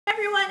Hi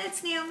everyone,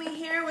 it's Naomi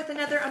here with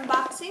another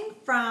unboxing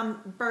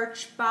from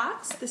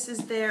Birchbox. This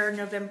is their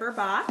November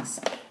box,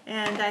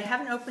 and I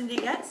haven't opened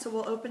it yet, so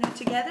we'll open it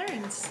together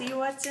and see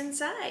what's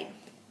inside.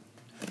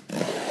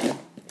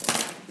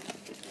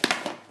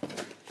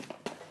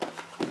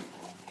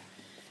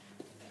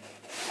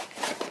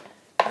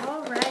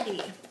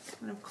 Alrighty,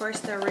 and of course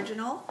the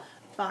original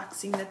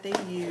boxing that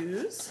they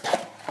use.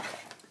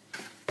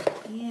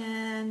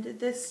 And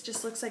this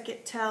just looks like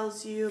it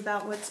tells you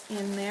about what's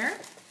in there.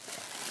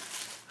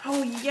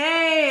 Oh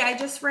yay! I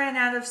just ran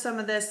out of some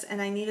of this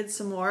and I needed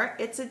some more.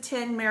 It's a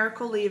tin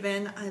Miracle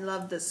Leave-In. I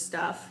love this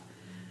stuff.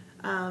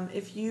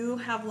 If you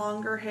have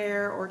longer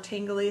hair or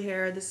tangly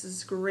hair, this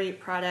is a great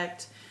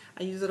product.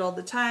 I use it all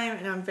the time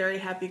and I'm very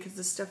happy because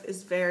this stuff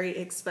is very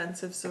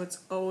expensive, so it's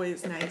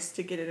always nice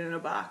to get it in a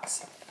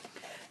box.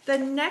 The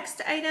next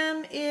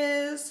item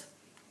is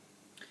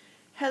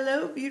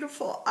Hello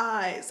Beautiful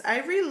Eyes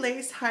Ivory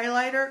Lace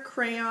Highlighter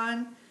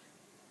Crayon,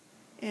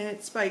 and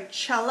it's by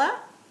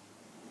Cella.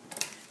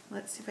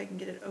 Let's see if I can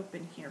get it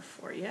open here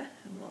for you,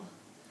 and we'll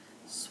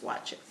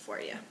swatch it for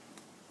you.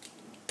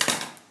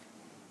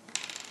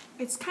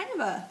 It's kind of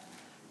a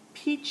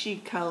peachy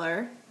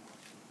color,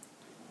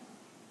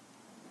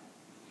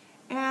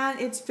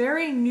 and it's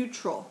very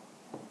neutral.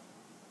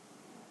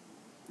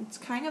 It's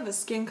kind of a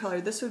skin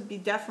color. This would be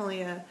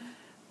definitely a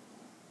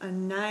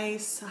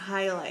nice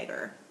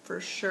highlighter for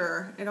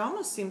sure. It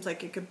almost seems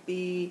like it could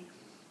be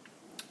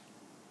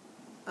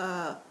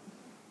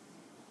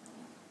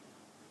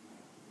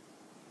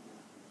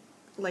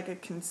like a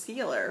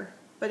concealer,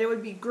 but it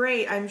would be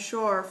great, I'm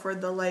sure, for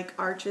the like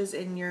arches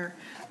in your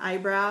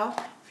eyebrow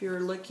if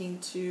you're looking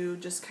to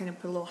just kind of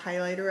put a little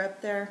highlighter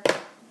up there.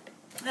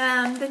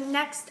 The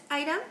next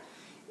item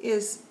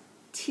is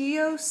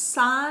Tio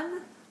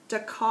San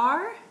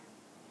Dakar,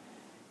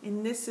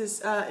 and this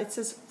is it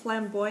says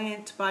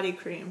flamboyant body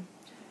cream.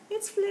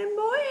 It's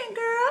flamboyant,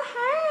 girl.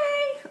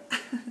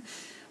 Hey.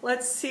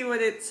 Let's see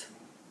what it's.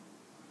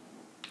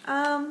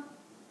 The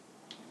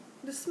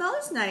smell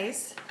is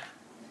nice.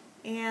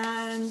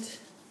 And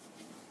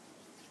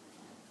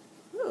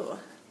ooh,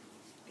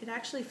 it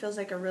actually feels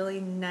like a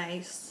really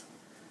nice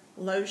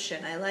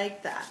lotion. I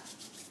like that.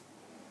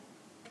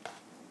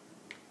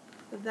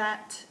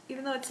 That,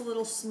 even though it's a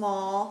little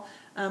small,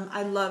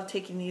 I love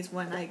taking these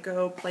when I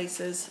go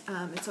places.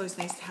 It's always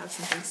nice to have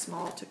something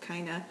small to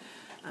kind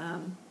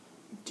of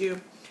do.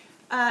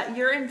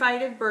 You're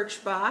invited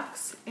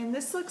Birchbox, and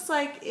this looks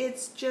like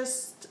it's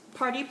just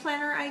party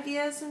planner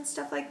ideas and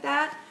stuff like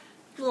that.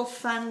 A little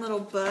fun little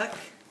book.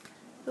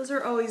 Those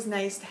are always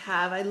nice to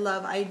have. I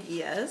love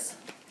ideas.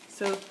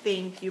 So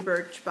thank you,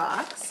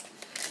 Birchbox.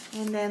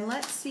 And then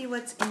let's see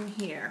what's in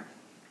here.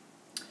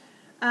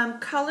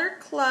 Color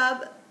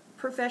Club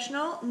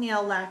Professional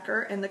Nail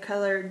Lacquer in the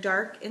color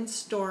Dark and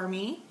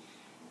Stormy.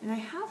 And I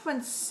have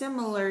one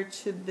similar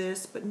to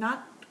this, but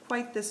not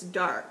quite this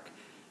dark.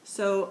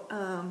 So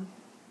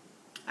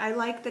I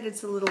like that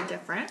it's a little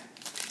different.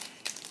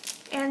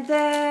 And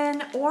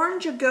then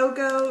Orange A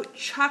Go-Go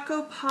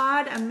Choco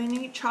Pod, a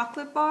mini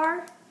chocolate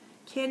bar.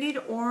 Candied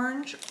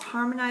orange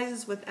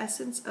harmonizes with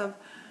essence of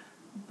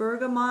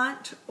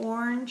bergamot,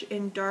 orange,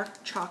 and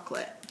dark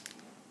chocolate.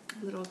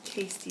 A little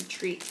tasty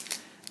treat.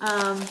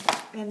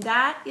 And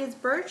that is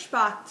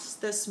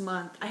Birchbox this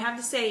month. I have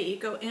to say,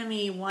 Eco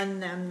Emmy won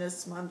them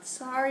this month.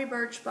 Sorry,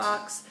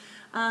 Birchbox.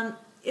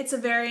 It's a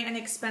very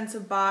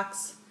inexpensive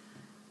box.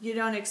 You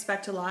don't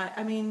expect a lot.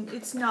 I mean,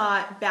 it's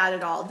not bad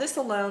at all. This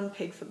alone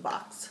paid for the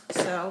box.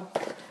 So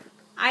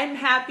I'm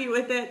happy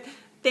with it.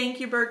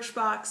 Thank you,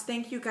 Birchbox.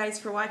 Thank you guys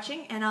for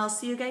watching, and I'll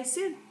see you guys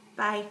soon.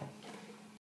 Bye.